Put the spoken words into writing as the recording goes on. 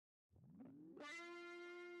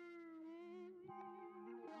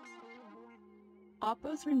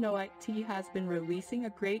Oppo's Reno8 T has been releasing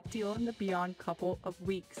a great deal in the beyond couple of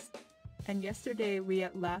weeks, and yesterday we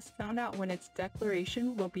at last found out when its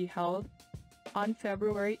declaration will be held, on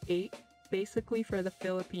February 8, basically for the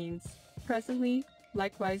Philippines. Presently,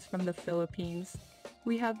 likewise from the Philippines,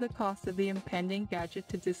 we have the cost of the impending gadget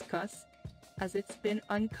to discuss, as it's been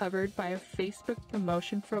uncovered by a Facebook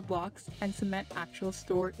promotion for Blocks and Cement actual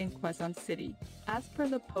store in Quezon City. As per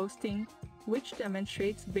the posting, which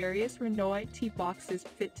demonstrates various Reno8 T boxes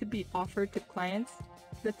fit to be offered to clients,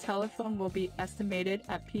 the telephone will be estimated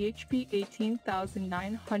at PHP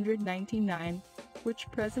 18,999, which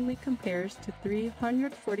presently compares to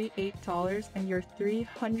 $348 and your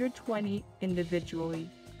 $320 individually.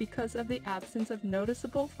 Because of the absence of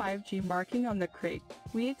noticeable 5G marking on the crate,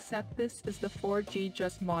 we accept this as the 4G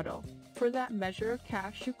just model. For that measure of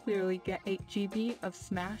cash you clearly get 8 GB of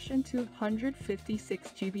smash and 256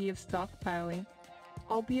 GB of stockpiling,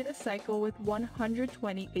 albeit a cycle with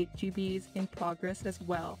 128 GBs in progress as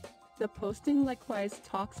well. The posting likewise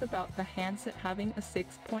talks about the handset having a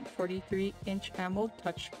 6.43-inch AMOLED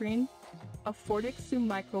touchscreen, a 4x zoom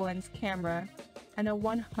microlens camera, and a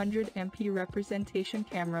 100MP representation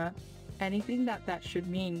camera, anything that should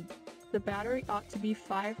mean. The battery ought to be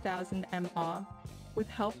 5000 mAh, with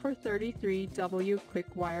help for 33W quick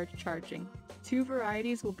wired charging. Two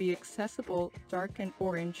varieties will be accessible, dark and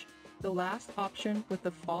orange, the last option with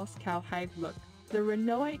the false cowhide look. The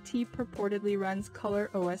Reno8 T purportedly runs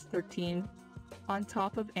ColorOS 13, on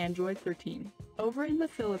top of Android 13. Over in the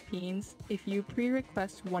Philippines, if you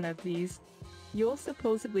pre-request one of these, you'll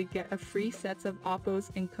supposedly get a free sets of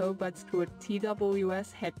Oppo's Enco Buds to a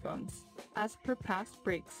TWS headphones. As per past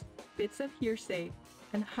breaks, bits of hearsay,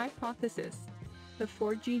 and hypothesis, the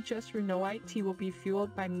 4G just Reno8 T will be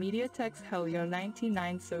fueled by MediaTek's Helio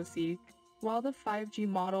 99 SoC, while the 5G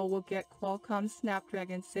model will get Qualcomm's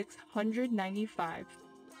Snapdragon 695.